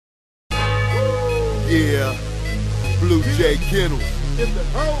Yeah, Bluejayskennels.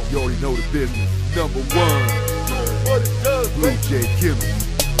 You already know the business. #1, Bluejayskennels.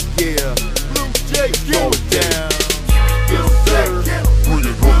 Yeah, Bluejayskennels. Slow it down. Yes, sir. Bring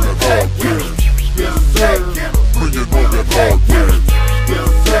it on that hardware. Yes, sir. Bring it on that hardware.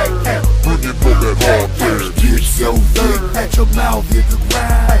 Yes, sir. Bring it on that hardware. Get so thick at your mouth hit the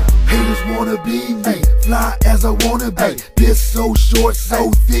ground. Haters wanna be me, fly as I wanna be. This so short,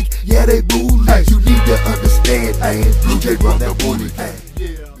 so thick, yeah they bully. You need to understand, man. Bluejay run that booty thing.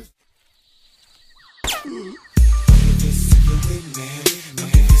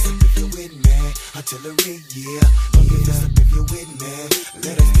 Artillery, yeah. Pump it up if you're with me.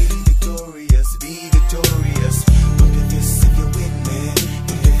 Let us be victorious, be victorious. Pump it up if you're with me.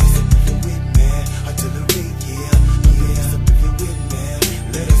 Pump it up if you're with me. Artillery, yeah. Pump it up if you're with me.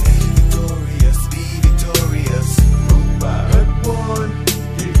 Let us be victorious, be victorious. Move by hut 1,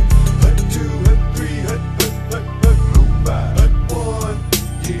 yeah. Hut 2, hut 3, hut. Move by hut 1,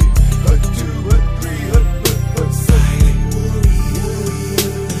 yeah. Hut 2, hut 3, hut. Silent warrior,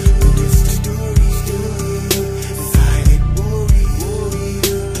 who is the story?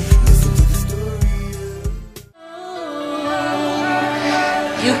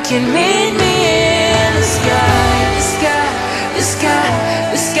 You can meet me in the sky, the sky, the sky,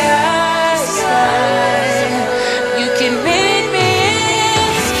 the sky, sky. You can meet me in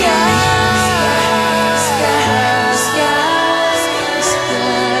the sky, the sky, the sky, the sky.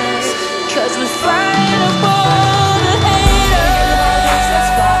 'Cause we're flying above the haters.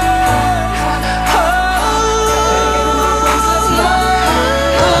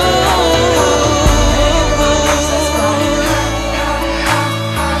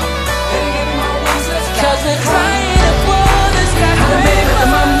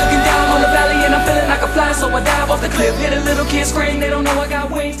 So I dive off the cliff, hit a little kid scream. They don't know I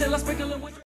got wings till I sprinkle it with